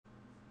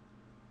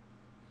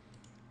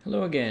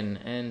Hello again,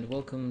 and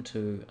welcome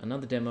to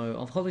another demo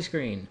of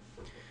HoloScreen,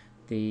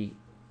 the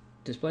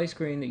display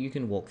screen that you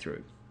can walk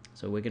through.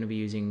 So we're going to be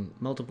using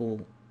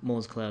multiple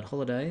MooresCloud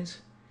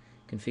Holidays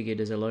configured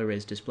as a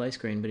low-res display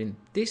screen, but in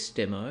this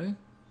demo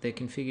they're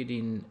configured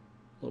in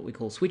what we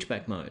call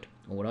switchback mode,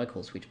 or what I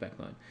call switchback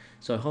mode.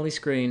 So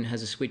HoloScreen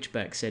has a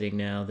switchback setting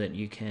now that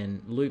you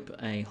can loop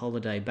a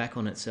holiday back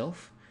on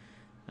itself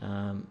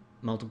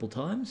multiple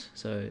times.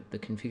 So the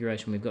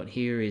configuration we've got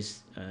here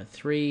is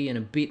 3 and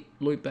a bit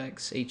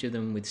loopbacks, each of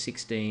them with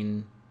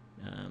 16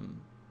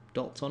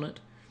 dots on it.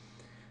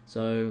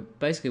 So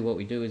basically what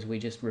we do is we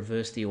just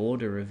reverse the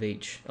order of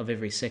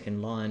every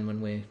second line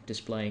when we're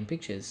displaying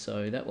pictures,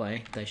 so that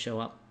way they show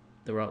up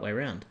the right way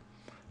around.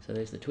 So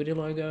there's the Twitter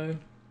logo,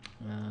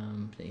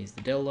 there's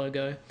the Dell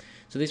logo.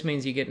 So this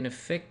means you get an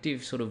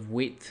effective sort of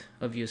width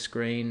of your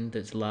screen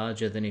that's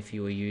larger than if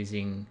you were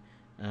using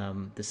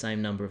the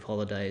same number of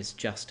holidays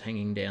just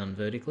hanging down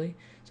vertically.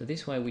 So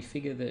this way we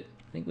figure that,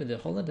 I think with the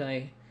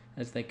holiday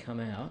as they come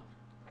out,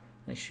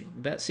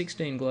 about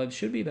 16 globes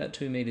should be about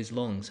 2 meters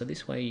long. So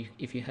this way,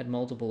 if you had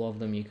multiple of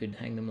them, you could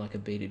hang them like a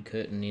beaded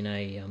curtain in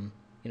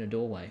a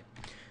doorway.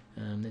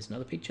 There's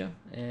another picture,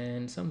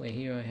 and somewhere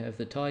here I have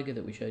the tiger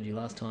that we showed you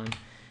last time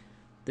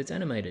that's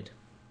animated.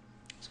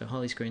 So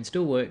HoloScreen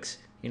still works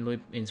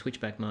in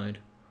switchback mode,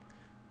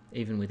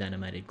 even with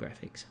animated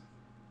graphics.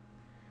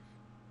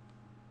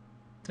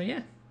 So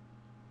yeah,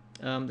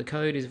 the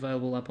code is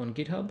available up on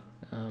GitHub.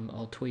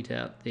 I'll tweet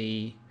out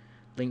the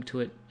link to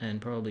it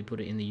and probably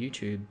put it in the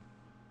YouTube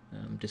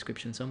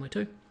description somewhere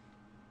too.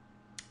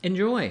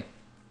 Enjoy!